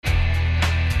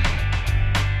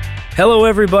Hello,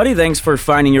 everybody. Thanks for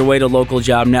finding your way to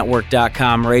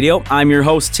localjobnetwork.com radio. I'm your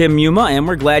host, Tim Muma, and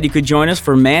we're glad you could join us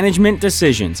for Management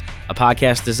Decisions, a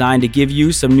podcast designed to give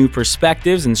you some new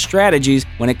perspectives and strategies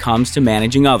when it comes to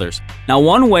managing others. Now,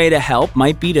 one way to help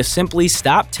might be to simply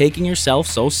stop taking yourself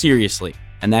so seriously.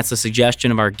 And that's the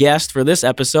suggestion of our guest for this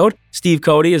episode. Steve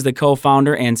Cody is the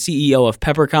co-founder and CEO of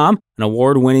Peppercom, an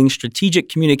award-winning strategic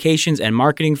communications and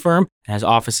marketing firm that has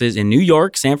offices in New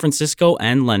York, San Francisco,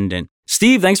 and London.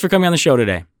 Steve, thanks for coming on the show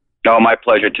today. Oh, my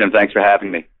pleasure, Tim. Thanks for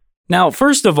having me. Now,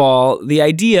 first of all, the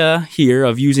idea here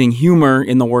of using humor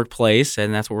in the workplace,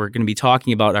 and that's what we're going to be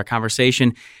talking about in our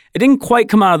conversation, it didn't quite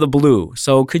come out of the blue.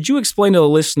 So could you explain to the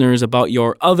listeners about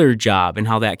your other job and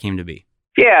how that came to be?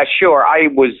 Yeah, sure.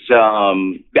 I'd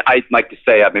like to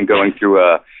say I've been going through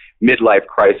a midlife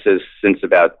crisis since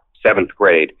about 7th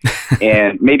grade.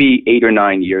 And maybe 8 or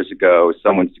 9 years ago,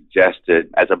 someone suggested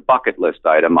as a bucket list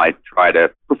item, I try to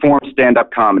perform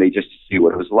stand-up comedy just to see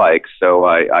what it was like. So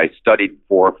I studied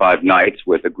 4 or 5 nights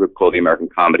with a group called the American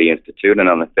Comedy Institute. And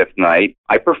on the 5th night,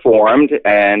 I performed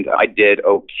and I did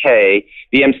okay.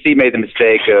 The MC made the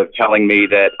mistake of telling me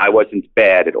that I wasn't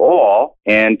bad at all.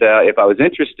 And if I was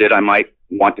interested, I might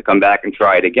want to come back and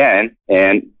try it again.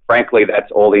 And frankly, that's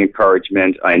all the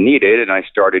encouragement I needed, and I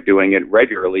started doing it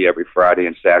regularly every Friday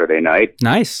and Saturday night.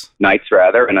 Nights,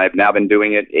 and I've now been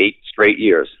doing it 8 straight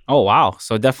years. Oh, wow.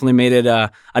 So definitely made it a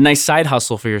nice side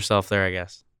hustle for yourself there, I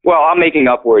guess. Well, I'm making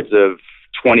upwards of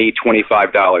 $20,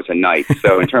 $25 a night.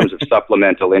 So in terms of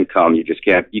supplemental income, you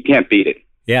can't beat it.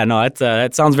 Yeah, no,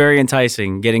 that sounds very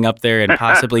enticing, getting up there and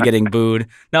possibly getting booed.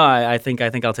 No, I think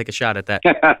I'll take a shot at that.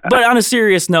 But on a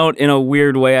serious note, in a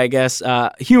weird way, I guess,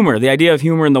 humor, the idea of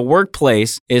humor in the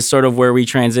workplace is sort of where we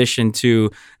transition to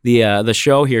the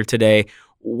show here today.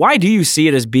 Why do you see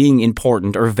it as being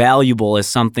important or valuable as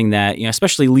something that,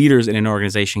 especially leaders in an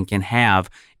organization can have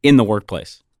in the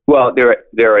workplace? Well, there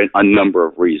are a number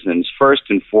of reasons. First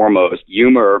and foremost,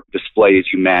 humor displays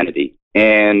humanity.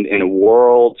 And in a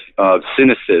world of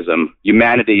cynicism,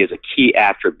 humanity is a key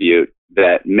attribute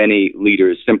that many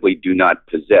leaders simply do not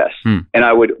possess. And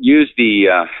I would use the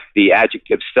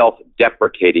adjective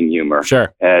self-deprecating humor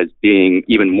as being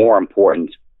even more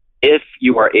important. If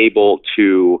you are able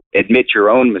to admit your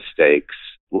own mistakes,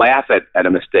 laugh at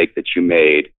a mistake that you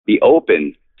made, be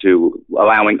open to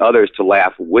allowing others to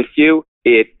laugh with you,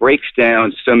 it breaks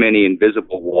down so many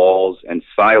invisible walls and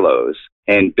silos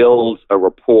and builds a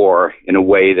rapport in a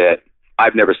way that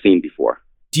I've never seen before.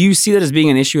 Do you see that as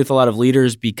being an issue with a lot of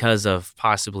leaders because of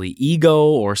possibly ego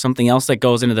or something else that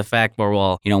goes into the fact where,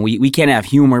 we can't have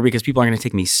humor because people aren't going to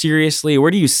take me seriously?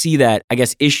 Where do you see that,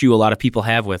 issue a lot of people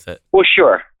have with it? Well,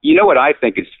 sure. You know what I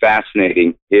think is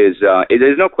fascinating is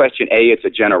there's no question, A, it's a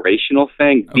generational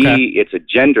thing. B, it's a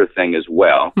gender thing as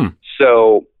well.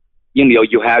 So,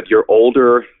 you have your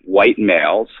older white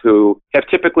males who have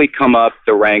typically come up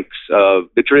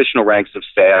the traditional ranks of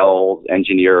sales,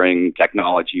 engineering,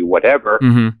 technology, whatever.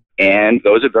 And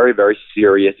those are very, very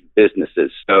serious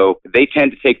businesses. So they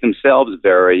tend to take themselves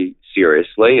very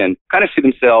seriously and kind of see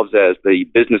themselves as the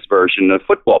business version of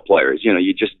football players.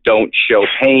 You just don't show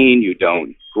pain, you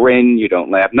don't grin, you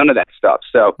don't laugh, none of that stuff.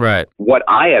 So what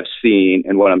I have seen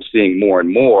and what I'm seeing more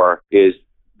and more is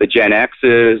the Gen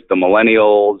X's, the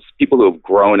millennials, people who have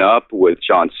grown up with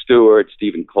Jon Stewart,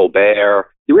 Stephen Colbert.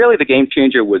 Really, the game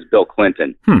changer was Bill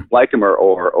Clinton. Like him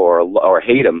or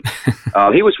hate him,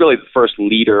 he was really the first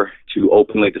leader to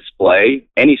openly display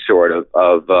any sort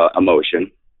of emotion.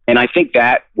 And I think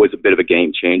that was a bit of a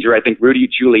game changer. I think Rudy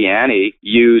Giuliani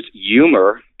used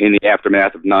humor in the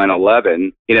aftermath of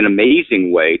 9/11 in an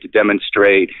amazing way to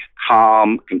demonstrate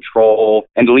calm, control,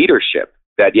 and leadership.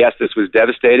 That, yes, this was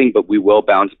devastating, but we will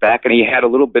bounce back. And he had a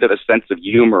little bit of a sense of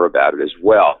humor about it as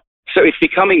well. So it's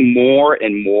becoming more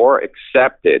and more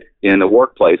accepted in the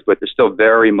workplace, but there's still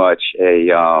very much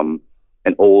an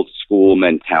old school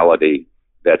mentality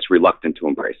that's reluctant to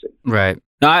embrace it. Right.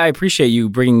 No, I appreciate you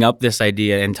bringing up this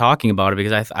idea and talking about it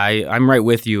because I'm right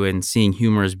with you in seeing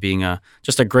humor as being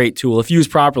just a great tool, if used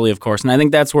properly, of course. And I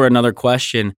think that's where another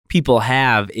question people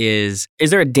have is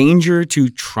there a danger to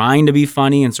trying to be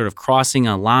funny and sort of crossing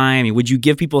a line? I mean, would you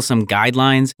give people some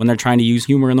guidelines when they're trying to use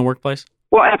humor in the workplace?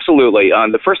 Well, absolutely.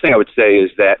 The first thing I would say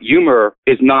is that humor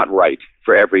is not right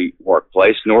for every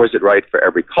workplace, nor is it right for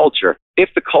every culture. If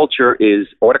the culture is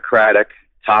autocratic,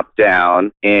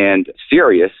 top-down, and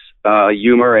serious,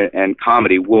 humor and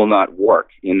comedy will not work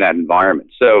in that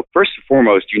environment. So first and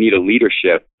foremost, you need a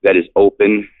leadership that is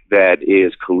open, that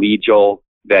is collegial,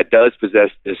 that does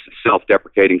possess this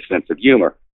self-deprecating sense of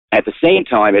humor. At the same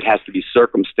time, it has to be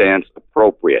circumstance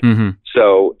appropriate.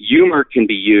 So humor can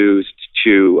be used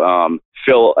to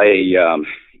fill a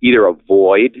either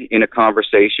avoid in a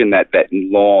conversation, that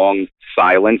long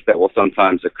silence that will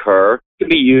sometimes occur. It can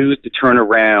be used to turn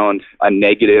around a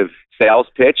negative sales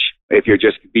pitch. If you're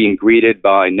just being greeted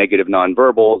by negative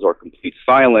nonverbals or complete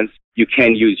silence, you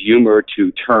can use humor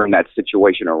to turn that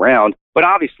situation around. But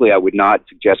obviously, I would not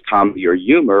suggest comedy or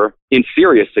humor in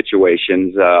serious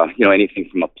situations, anything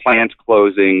from a plant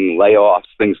closing, layoffs,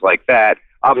 things like that.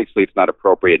 Obviously, it's not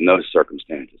appropriate in those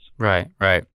circumstances. Right.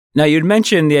 Now, you'd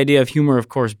mentioned the idea of humor, of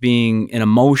course, being an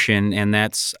emotion, and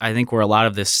that's, I think, where a lot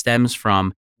of this stems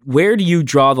from. Where do you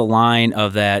draw the line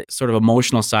of that sort of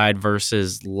emotional side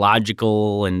versus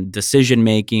logical and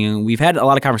decision-making? We've had a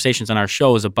lot of conversations on our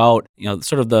shows about,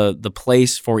 sort of the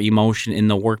place for emotion in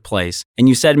the workplace. And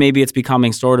you said maybe it's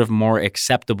becoming sort of more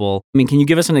acceptable. I mean, can you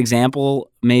give us an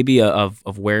example maybe of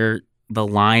where the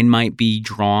line might be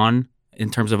drawn in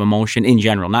terms of emotion in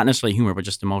general? Not necessarily humor, but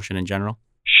just emotion in general?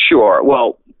 Sure.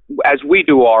 Well, as we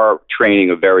do our training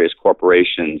of various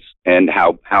corporations and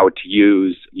how to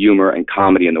use humor and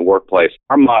comedy in the workplace,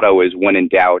 our motto is, when in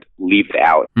doubt, leave it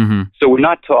out. Mm-hmm. So we're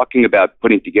not talking about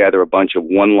putting together a bunch of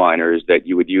one-liners that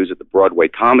you would use at the Broadway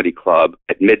Comedy Club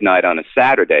at midnight on a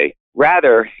Saturday.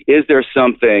 Rather, is there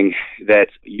something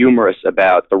that's humorous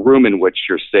about the room in which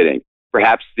you're sitting?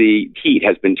 Perhaps the heat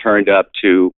has been turned up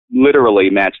to literally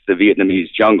match the Vietnamese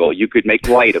jungle. You could make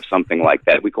light of something like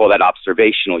that. We call that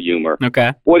observational humor.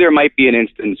 Okay. Or there might be an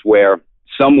instance where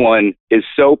someone is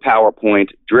so PowerPoint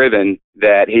driven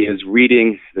that he is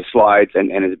reading the slides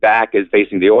and his back is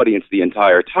facing the audience the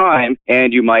entire time.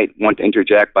 And you might want to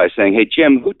interject by saying, "Hey,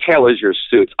 Jim, who tailors your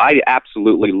suits? I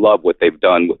absolutely love what they've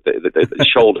done with the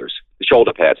shoulders, the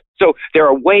shoulder pads." So there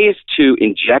are ways to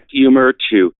inject humor,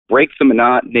 to break the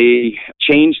monotony,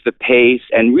 change the pace,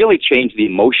 and really change the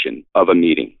emotion of a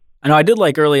meeting. I know I did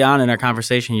like early on in our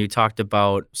conversation, you talked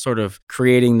about sort of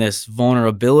creating this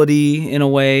vulnerability in a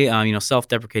way,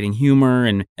 self-deprecating humor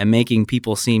and making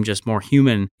people seem just more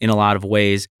human in a lot of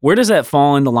ways. Where does that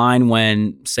fall in the line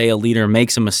when, say, a leader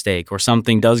makes a mistake or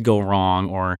something does go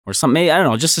wrong or something, I don't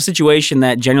know, just a situation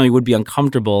that generally would be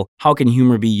uncomfortable? How can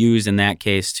humor be used in that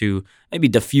case to maybe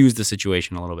diffuse the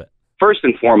situation a little bit? First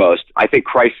and foremost, I think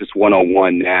Crisis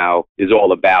 101 now is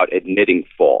all about admitting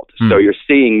fault. So you're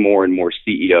seeing more and more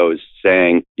CEOs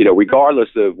saying, regardless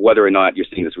of whether or not, you're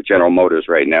seeing this with General Motors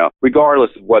right now, regardless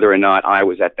of whether or not I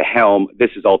was at the helm, this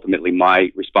is ultimately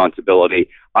my responsibility.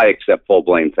 I accept full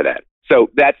blame for that. So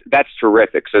that's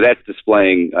terrific. So that's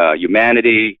displaying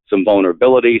humanity, some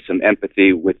vulnerability, some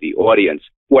empathy with the audience.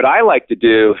 What I like to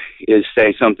do is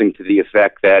say something to the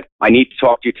effect that, I need to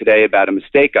talk to you today about a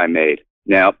mistake I made.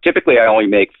 Now, typically I only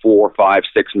make 4, 5,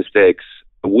 6 mistakes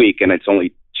a week, and it's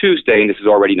only Tuesday, and this is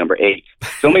already number 8.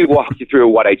 So let me walk you through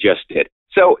what I just did.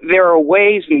 So there are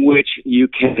ways in which you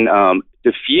can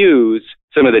diffuse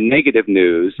some of the negative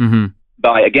news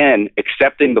by, again,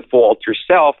 accepting the fault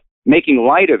yourself, making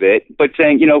light of it, but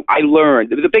saying, I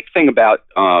learned. The big thing about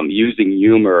using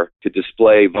humor to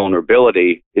display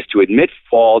vulnerability is to admit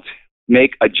fault,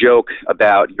 make a joke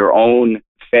about your own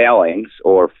failings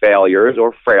or failures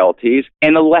or frailties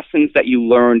and the lessons that you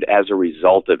learned as a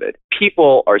result of it.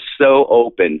 People are so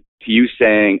open to you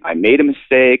saying, I made a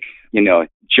mistake,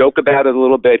 joke about it a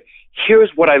little bit.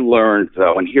 Here's what I learned,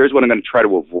 though, and here's what I'm going to try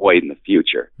to avoid in the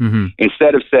future.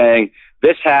 Instead of saying,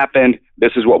 this happened,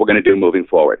 this is what we're going to do moving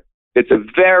forward. It's a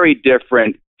very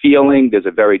different feeling. There's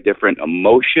a very different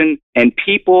emotion, and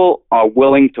people are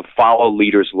willing to follow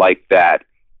leaders like that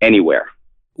anywhere.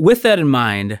 With that in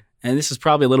mind, and this is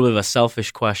probably a little bit of a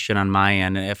selfish question on my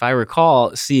end. If I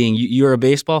recall seeing, you're a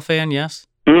baseball fan, yes?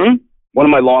 Mm-hmm. One of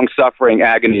my long-suffering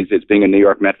agonies is being a New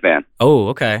York Met fan. Oh,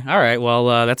 okay. All right.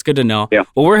 Well, that's good to know. Yeah.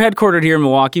 Well, we're headquartered here in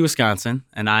Milwaukee, Wisconsin,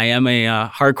 and I am a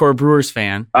hardcore Brewers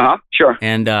fan. Sure.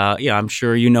 And, I'm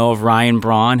sure you know of Ryan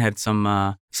Braun, had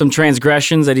some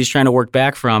transgressions that he's trying to work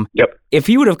back from. Yep. If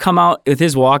he would have come out with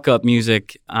his walk-up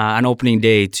music on opening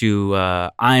day to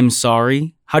I'm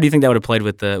Sorry, how do you think that would have played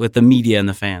with the media and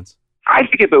the fans? I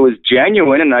think if it was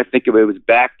genuine, and I think if it was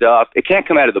backed up, it can't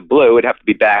come out of the blue. It'd have to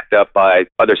be backed up by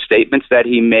other statements that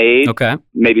he made. Okay.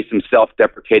 Maybe some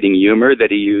self-deprecating humor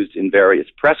that he used in various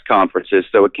press conferences.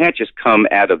 So it can't just come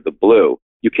out of the blue.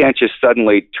 You can't just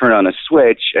suddenly turn on a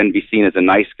switch and be seen as a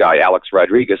nice guy. Alex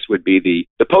Rodriguez would be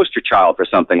the poster child for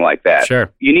something like that.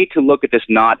 Sure. You need to look at this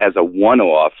not as a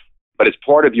one-off, but as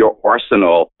part of your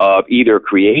arsenal of either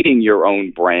creating your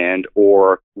own brand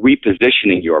or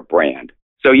repositioning your brand.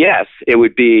 So yes, it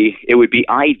would be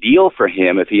ideal for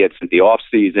him if he had spent the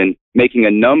offseason making a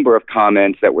number of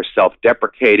comments that were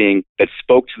self-deprecating, that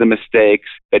spoke to the mistakes,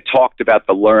 that talked about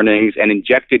the learnings and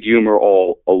injected humor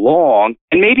all along,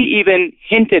 and maybe even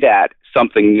hinted at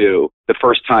something new the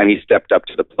first time he stepped up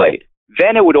to the plate.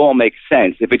 then it would all make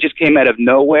sense. If it just came out of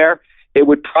nowhere, it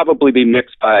would probably be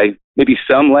mixed by maybe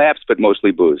some laughs, but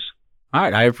mostly booze. All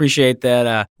right. I appreciate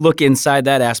that look inside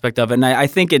that aspect of it. And I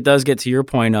think it does get to your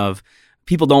point of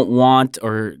people don't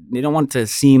want to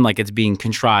seem like it's being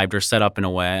contrived or set up in a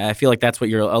way. I feel like that's what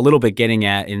you're a little bit getting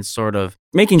at in sort of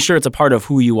making sure it's a part of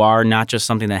who you are, not just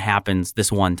something that happens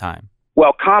this one time.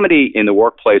 Well, comedy in the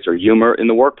workplace or humor in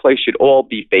the workplace should all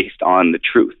be based on the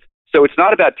truth. So it's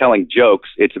not about telling jokes,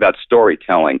 it's about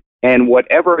storytelling. And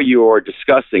whatever you're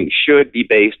discussing should be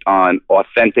based on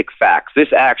authentic facts. This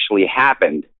actually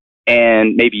happened,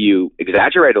 and maybe you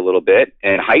exaggerate a little bit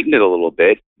and heighten it a little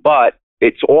bit, but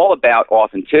it's all about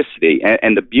authenticity.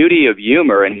 And the beauty of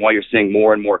humor, and why you're seeing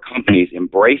more and more companies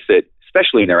embrace it,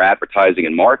 especially in their advertising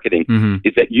and marketing,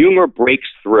 is that humor breaks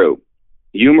through.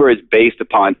 Humor is based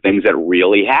upon things that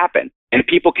really happen. And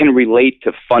people can relate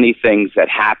to funny things that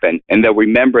happen, and they'll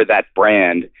remember that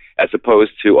brand as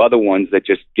opposed to other ones that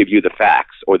just give you the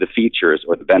facts or the features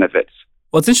or the benefits.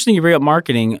 Well, it's interesting you bring up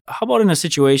marketing. How about in a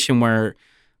situation where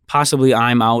possibly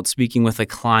I'm out speaking with a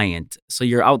client? So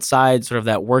you're outside sort of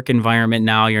that work environment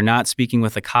now. You're not speaking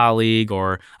with a colleague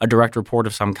or a direct report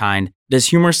of some kind. Does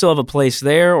humor still have a place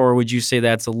there, or would you say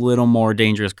that's a little more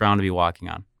dangerous ground to be walking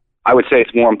on? I would say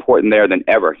it's more important there than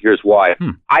ever. Here's why.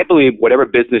 I believe whatever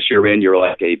business you're in, you're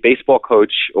like a baseball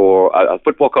coach or a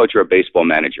football coach or a baseball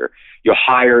manager. You're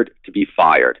hired to be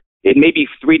fired. It may be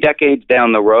 3 decades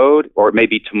down the road, or it may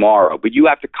be tomorrow, but you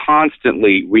have to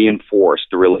constantly reinforce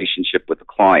the relationship with the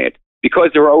client,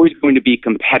 because there are always going to be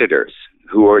competitors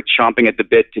who are chomping at the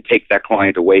bit to take that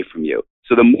client away from you.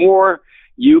 So the more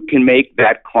you can make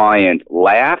that client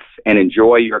laugh and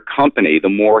enjoy your company, the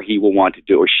more he will want to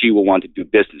do, or she will want to do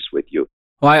business with you.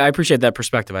 Well, I appreciate that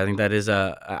perspective. I think that is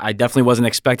I definitely wasn't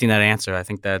expecting that answer. I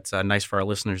think that's nice for our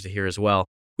listeners to hear as well.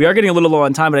 We are getting a little low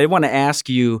on time, but I want to ask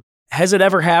you, has it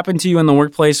ever happened to you in the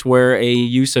workplace where a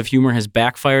use of humor has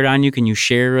backfired on you? Can you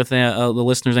share with the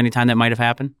listeners any time that might have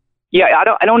happened? Yeah, I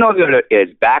don't know if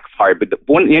it's backfired, but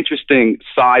one interesting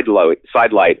side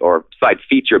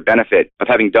feature benefit of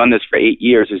having done this for 8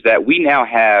 years is that we now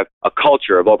have a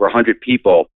culture of over 100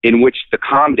 people in which the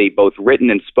comedy, both written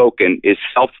and spoken, is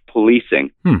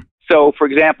self-policing. So, for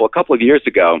example, a couple of years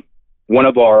ago, one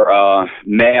of our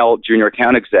male junior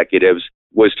account executives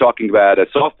was talking about a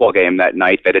softball game that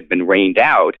night that had been rained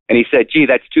out. And he said, gee,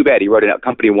 that's too bad. He wrote a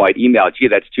company-wide email. Gee,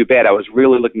 that's too bad. I was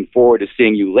really looking forward to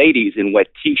seeing you ladies in wet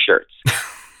T-shirts.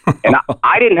 And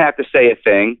I didn't have to say a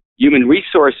thing. Human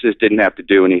resources didn't have to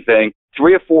do anything.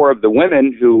 3 or 4 of the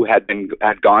women who had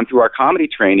gone through our comedy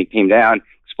training came down,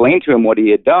 explained to him what he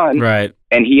had done. Right.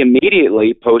 And he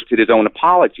immediately posted his own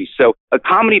apology. So a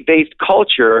comedy-based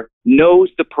culture knows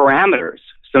the parameters.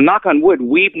 So knock on wood,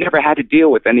 we've never had to deal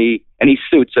with any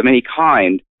suits of any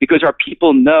kind, because our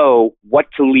people know what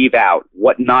to leave out,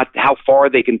 what not, how far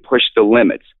they can push the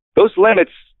limits. Those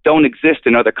limits don't exist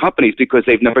in other companies because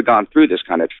they've never gone through this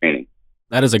kind of training.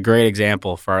 That is a great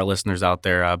example for our listeners out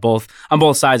there, on both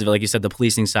sides of it. Like you said, the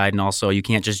policing side, and also you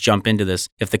can't just jump into this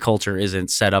if the culture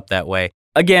isn't set up that way.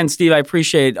 Again, Steve, I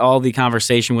appreciate all the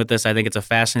conversation with this. I think it's a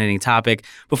fascinating topic.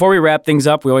 Before we wrap things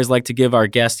up, we always like to give our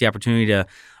guests the opportunity to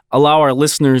allow our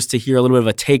listeners to hear a little bit of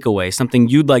a takeaway, something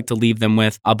you'd like to leave them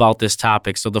with about this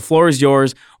topic. So the floor is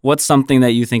yours. What's something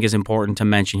that you think is important to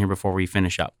mention here before we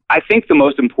finish up? I think the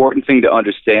most important thing to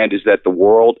understand is that the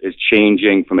world is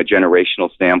changing from a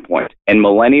generational standpoint. And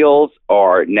millennials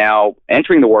are now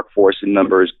entering the workforce in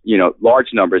numbers,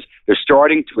 large numbers. They're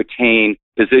starting to attain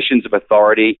positions of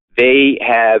authority. They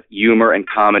have humor and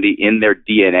comedy in their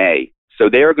DNA. So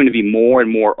they're going to be more and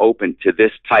more open to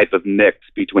this type of mix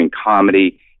between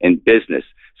comedy and business.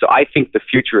 So I think the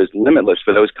future is limitless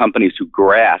for those companies who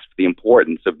grasp the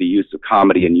importance of the use of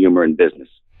comedy and humor in business.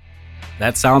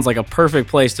 That sounds like a perfect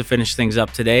place to finish things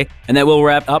up today. And that will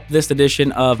wrap up this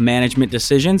edition of Management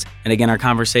Decisions. And again, our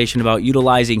conversation about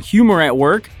utilizing humor at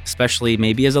work, especially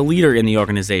maybe as a leader in the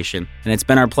organization. And it's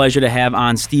been our pleasure to have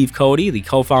on Steve Cody, the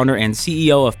co-founder and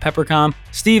CEO of Peppercom.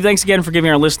 Steve, thanks again for giving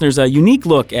our listeners a unique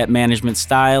look at management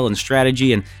style and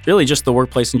strategy, and really just the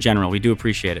workplace in general. We do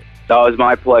appreciate it. That was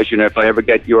my pleasure. And if I ever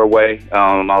get your way,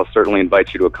 I'll certainly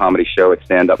invite you to a comedy show at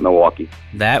Stand Up Milwaukee.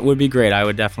 That would be great. I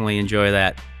would definitely enjoy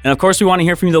that. And of course, we want to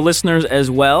hear from you, the listeners, as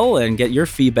well, and get your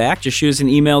feedback. Just shoot us an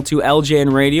email to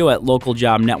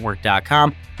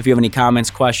ljnradio@localjobnetwork.com if you have any comments,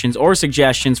 questions, or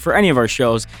suggestions for any of our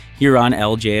shows here on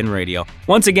LJN Radio.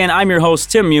 Once again, I'm your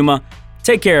host, Tim Muma.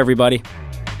 Take care, everybody.